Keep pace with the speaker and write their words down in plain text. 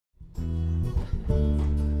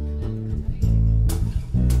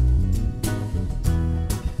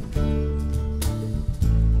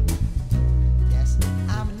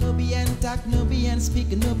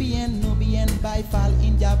speak Nubian by fall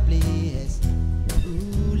in your place.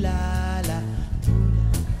 Ooh la la.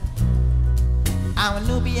 I'm a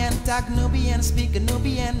Nubian, talk Nubian, speak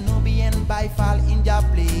Nubian by fall in your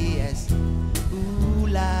place. Ooh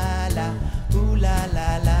la la, ooh la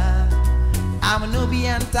la la. I'm a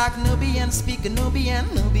Nubian, talk Nubian, speak Nubian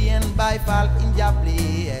by fall in your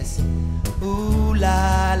place. Ooh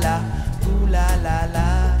la la, ooh la la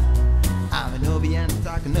la. I'm a Nubian,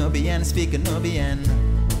 talk Nubian, speak Nubian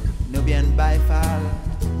by fall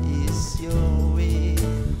is your way.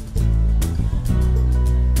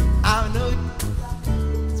 I'm a Nubian,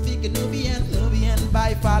 speak Nubian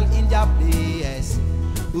by fall in your place.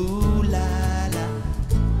 Ooh la la.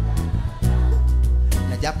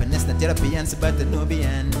 Na Japanese, na Europeans, but the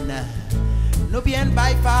Nubian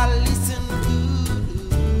by fall listen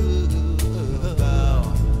good.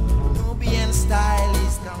 Nubian style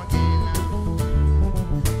is come again.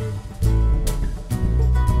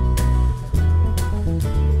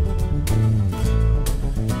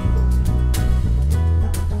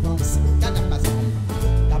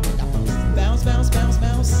 Bounce, bounce, bounce,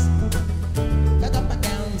 bounce.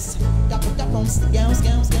 Bounce,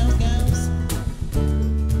 bounce, bounce, bounce.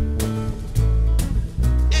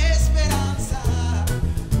 Esperanza.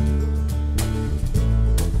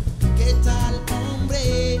 ¿Qué tal,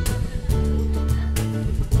 hombre?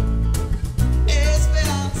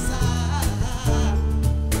 Esperanza.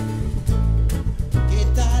 ¿Qué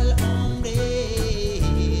tal, hombre?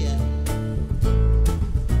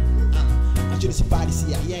 Je ne suis pas d'ici,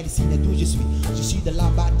 rien d'ici n'est d'où je suis. Je suis de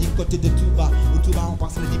là-bas, du côté de Touba. Où Touba, on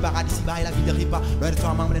pense le dit paradis, ici-bas et la vie de Ripa. Loin de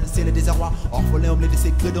toi, maman, c'est le désarroi. Orphelin, oublié de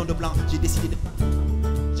ces credons de blanc. J'ai décidé de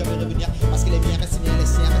jamais revenir parce que les miens restent miens, les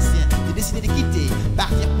siens restent siens. J'ai décidé de quitter,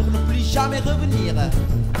 partir pour ne plus jamais revenir.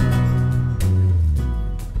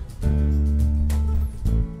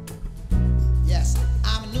 Yes,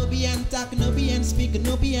 I'm a Nubian, talk Nubian, speak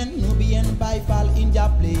Nubian by fall in your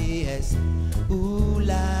place. Ooh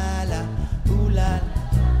la la, ooh la la.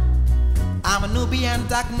 I'm a Nubian,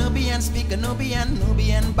 talk Nubian, speak Nubian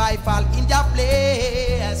by fall in your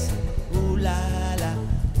place. Ooh la la.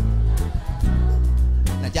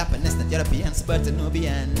 Na Japanese, na Europeans, but a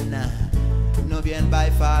Nubian by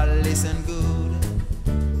fall listen good.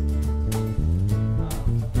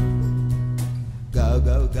 Go,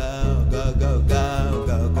 go, go, go, go, go,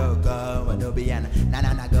 go, go, go, a Nubian. Na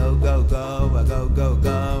na na, go, go, go, go, go,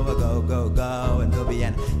 go.